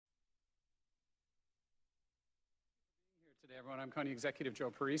Good day, everyone. I'm County Executive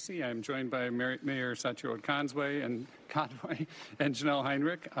Joe Parisi. I'm joined by Mayor Satyajit Conway and Janelle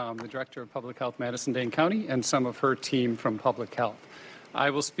Heinrich, the Director of Public Health, Madison-Dane County, and some of her team from Public Health. I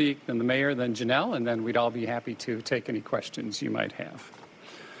will speak, then the Mayor, then Janelle, and then we'd all be happy to take any questions you might have.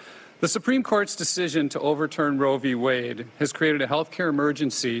 The Supreme Court's decision to overturn Roe v. Wade has created a health care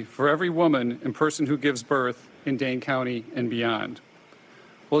emergency for every woman and person who gives birth in Dane County and beyond.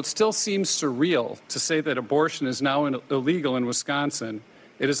 While it still seems surreal to say that abortion is now illegal in Wisconsin,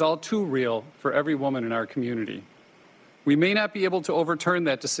 it is all too real for every woman in our community. We may not be able to overturn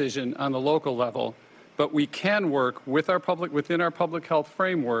that decision on the local level, but we can work within our public health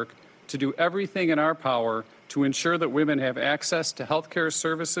framework to do everything in our power to ensure that women have access to health care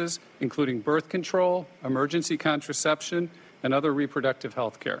services, including birth control, emergency contraception, and other reproductive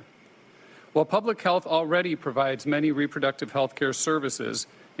health care. While public health already provides many reproductive health care services,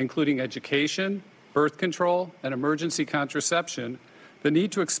 including education, birth control, and emergency contraception, the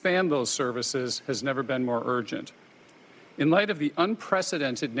need to expand those services has never been more urgent. In light of the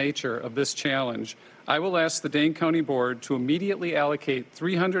unprecedented nature of this challenge, I will ask the Dane County Board to immediately allocate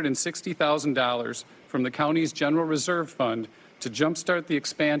 $360,000 from the county's General Reserve Fund to jumpstart the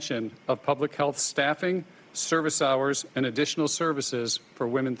expansion of public health staffing, service hours, and additional services for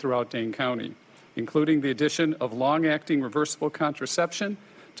women throughout Dane County, including the addition of long-acting reversible contraception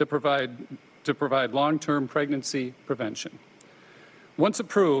to provide long-term pregnancy prevention. Once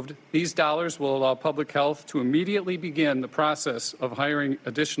approved, these dollars will allow public health to immediately begin the process of hiring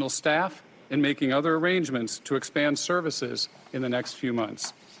additional staff and making other arrangements to expand services in the next few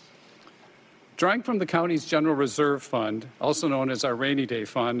months. Drawing from the county's General Reserve Fund, also known as our Rainy Day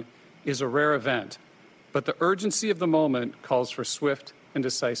Fund, is a rare event, but the urgency of the moment calls for swift and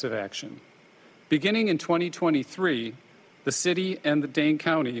decisive action. Beginning in 2023, the city and the Dane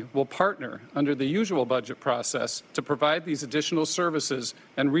County will partner under the usual budget process to provide these additional services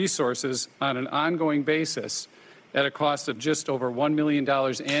and resources on an ongoing basis at a cost of just over $1 million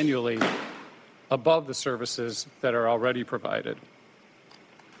annually above the services that are already provided.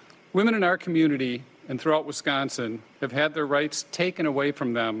 Women in our community and throughout Wisconsin have had their rights taken away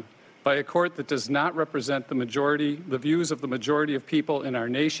from them by a court that does not represent the views of the majority of people in our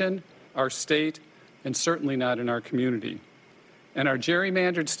nation, our state, and certainly not in our community. And our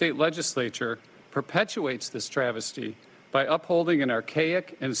gerrymandered state legislature perpetuates this travesty by upholding an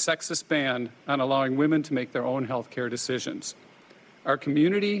archaic and sexist ban on allowing women to make their own health care decisions. Our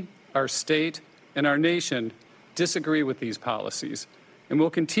community, our state, and our nation disagree with these policies and will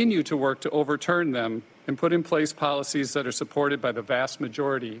continue to work to overturn them and put in place policies that are supported by the vast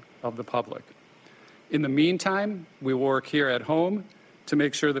majority of the public. In the meantime, we will work here at home to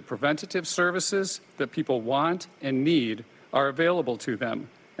make sure that preventative services that people want and need are available to them,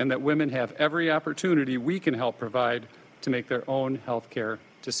 and that women have every opportunity we can help provide to make their own health care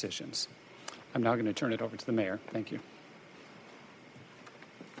decisions. I'm now going to turn it over to the Mayor. Thank you.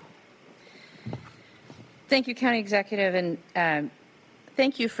 Thank you, County Executive, and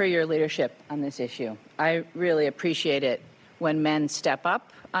thank you for your leadership on this issue. I really appreciate it when men step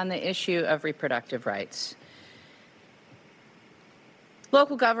up on the issue of reproductive rights.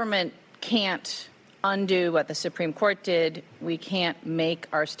 Local government can't undo what the Supreme Court did. We can't make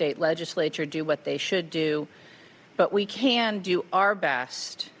our state legislature do what they should do, but we can do our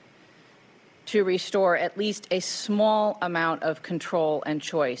best to restore at least a small amount of control and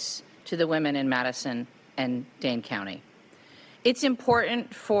choice to the women in Madison and Dane County. It's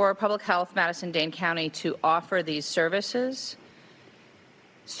important for Public Health Madison-Dane County to offer these services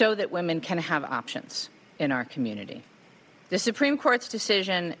so that women can have options in our community. The Supreme Court's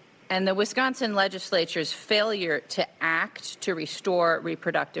decision and the Wisconsin legislature's failure to act to restore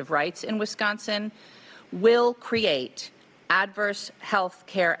reproductive rights in Wisconsin will create adverse health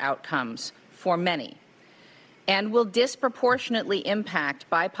care outcomes for many and will disproportionately impact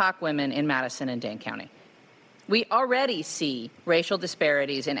BIPOC women in Madison and Dane County. We already see racial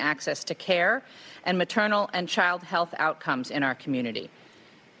disparities in access to care and maternal and child health outcomes in our community.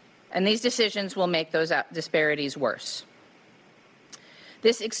 And these decisions will make those disparities worse.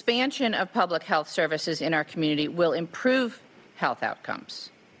 This expansion of public health services in our community will improve health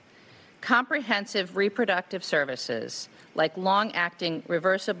outcomes. Comprehensive reproductive services like long-acting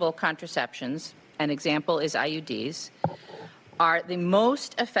reversible contraceptions, an example is IUDs, are the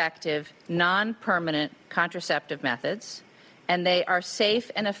most effective non-permanent contraceptive methods, and they are safe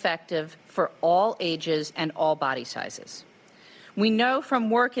and effective for all ages and all body sizes. We know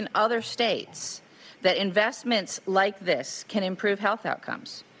from work in other states that investments like this can improve health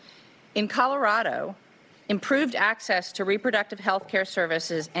outcomes. In Colorado, Improved access to reproductive health care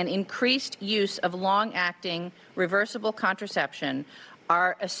services and increased use of long-acting reversible contraception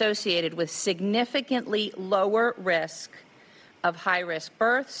are associated with significantly lower risk of high-risk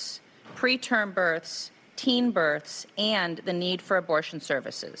births, preterm births, teen births, and the need for abortion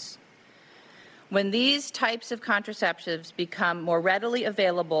services. When these types of contraceptives become more readily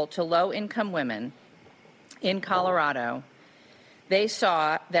available to low-income women in Colorado, they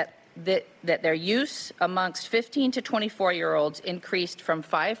saw that their use amongst 15 to 24-year-olds increased from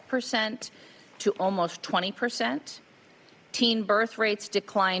 5% to almost 20%. Teen birth rates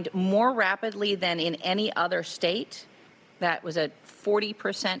declined more rapidly than in any other state. That was a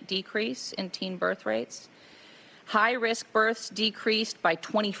 40% decrease in teen birth rates. High-risk births decreased by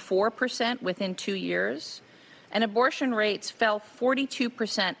 24% within 2 years. And abortion rates fell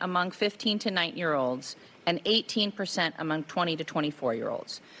 42% among 15 to 19-year-olds and 18% among 20 to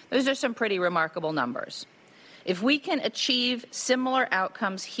 24-year-olds. Those are some pretty remarkable numbers. If we can achieve similar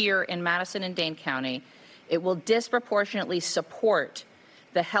outcomes here in Madison and Dane County, it will disproportionately support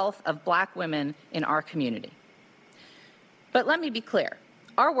the health of Black women in our community. But let me be clear,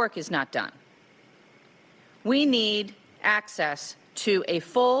 our work is not done. We need access to a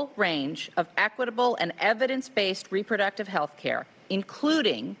full range of equitable and evidence-based reproductive health care,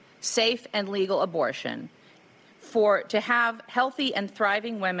 including safe and legal abortion, to have healthy and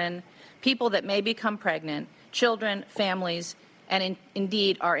thriving women, people that may become pregnant, children, families, and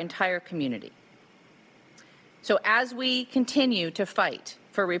indeed our entire community. So as we continue to fight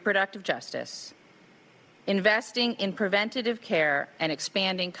for reproductive justice, investing in preventative care and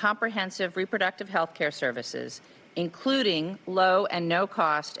expanding comprehensive reproductive health care services, including low and no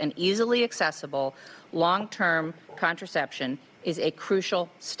cost and easily accessible long-term contraception, is a crucial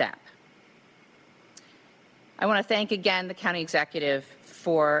step. I want to thank again the county executive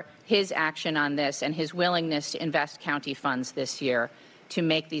for his action on this and his willingness to invest county funds this year to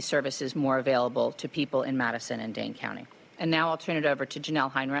make these services more available to people in Madison and Dane County. And now I'll turn it over to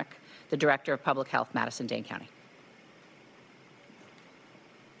Janelle Heinrich, the Director of Public Health, Madison-Dane County.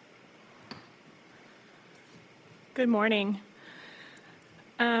 Good morning.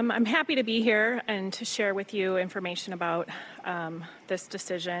 I'm happy to be here and to share with you information about this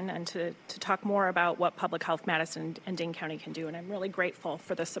decision and to talk more about what Public Health Madison and Dane County can do. And I'm really grateful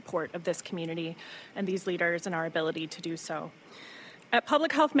for the support of this community and these leaders and our ability to do so. At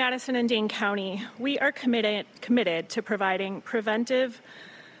Public Health Madison and Dane County, we are committed to providing preventive,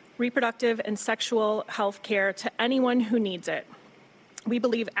 reproductive, and sexual health care to anyone who needs it. We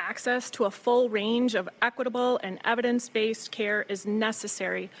believe access to a full range of equitable and evidence-based care is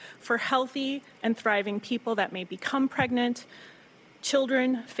necessary for healthy and thriving people that may become pregnant,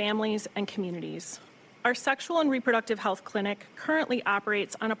 children, families, and communities. Our sexual and reproductive health clinic currently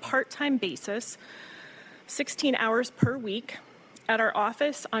operates on a part-time basis, 16 hours per week, at our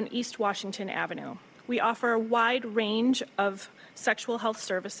office on East Washington Avenue. We offer a wide range of sexual health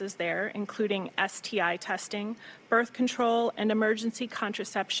services there, including STI testing, birth control, and emergency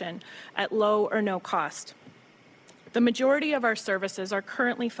contraception at low or no cost. The majority of our services are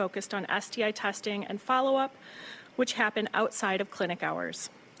currently focused on STI testing and follow-up, which happen outside of clinic hours.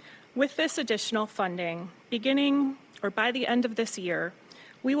 With this additional funding, beginning or by the end of this year,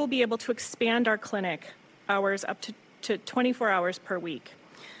 we will be able to expand our clinic hours up to 24 hours per week.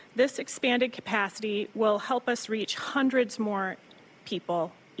 This expanded capacity will help us reach hundreds more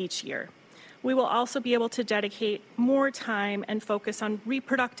people each year. We will also be able to dedicate more time and focus on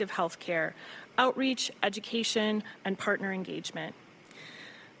reproductive health care, outreach, education, and partner engagement.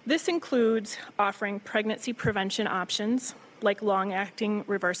 This includes offering pregnancy prevention options like long-acting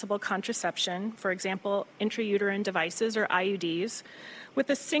reversible contraception, for example, intrauterine devices or IUDs. With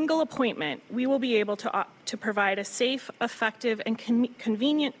a single appointment, we will be able to provide a safe, effective, and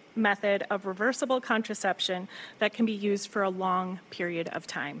convenient method of reversible contraception that can be used for a long period of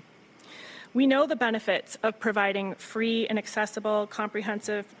time. We know the benefits of providing free and accessible,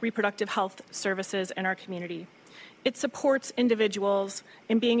 comprehensive reproductive health services in our community. It supports individuals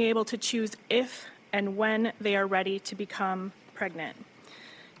in being able to choose if and when they are ready to become pregnant.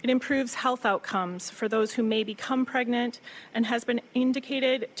 It improves health outcomes for those who may become pregnant and has been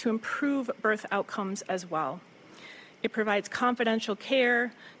indicated to improve birth outcomes as well. It provides confidential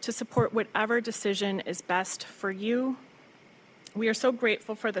care to support whatever decision is best for you. We are so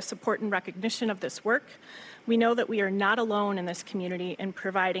grateful for the support and recognition of this work. We know that we are not alone in this community in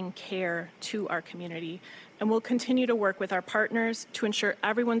providing care to our community, and we'll continue to work with our partners to ensure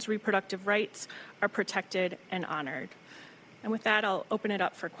everyone's reproductive rights are protected and honored. And with that, I'll open it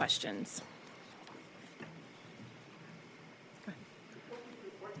up for questions.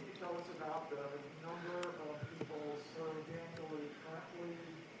 What can you tell us about the number of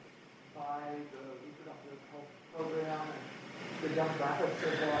the demographics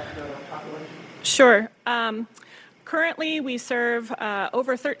of the population? Sure. Currently, we serve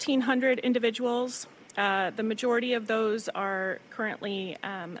over 1,300 individuals. The majority of those are currently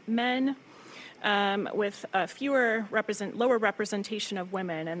men, with lower representation of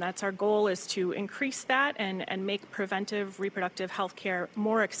women, and that's our goal, is to increase that and make preventive reproductive health care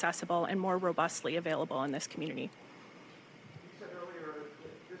more accessible and more robustly available in this community. You said earlier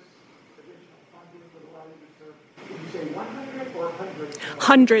that this additional funding would allow you to serve, did you say 100 or hundreds?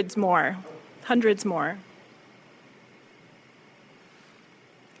 Hundreds more. Hundreds more.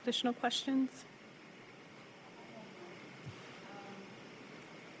 Additional questions?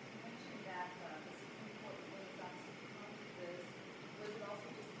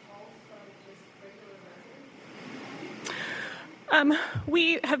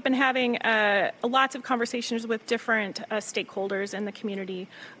 We have been having lots of conversations with different stakeholders in the community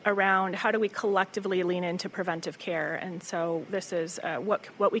around how do we collectively lean into preventive care, and so this is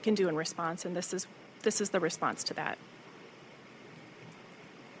what we can do in response, and this is the response to that.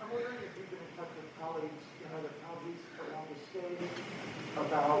 I'm wondering if you've been in touch with colleagues in other counties around the state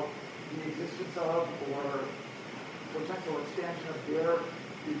about the existence of or potential expansion of their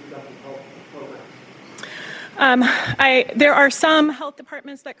reproductive health programs. There are some health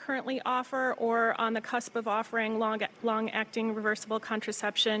departments that currently offer or on the cusp of offering long-acting reversible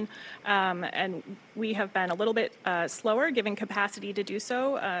contraception, and we have been a little bit slower given capacity to do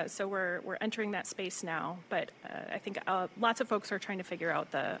so, so we're entering that space now, but I think lots of folks are trying to figure out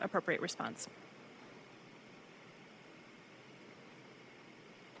the appropriate response.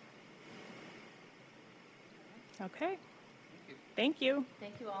 Okay. Thank you.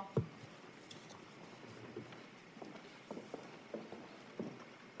 Thank you all.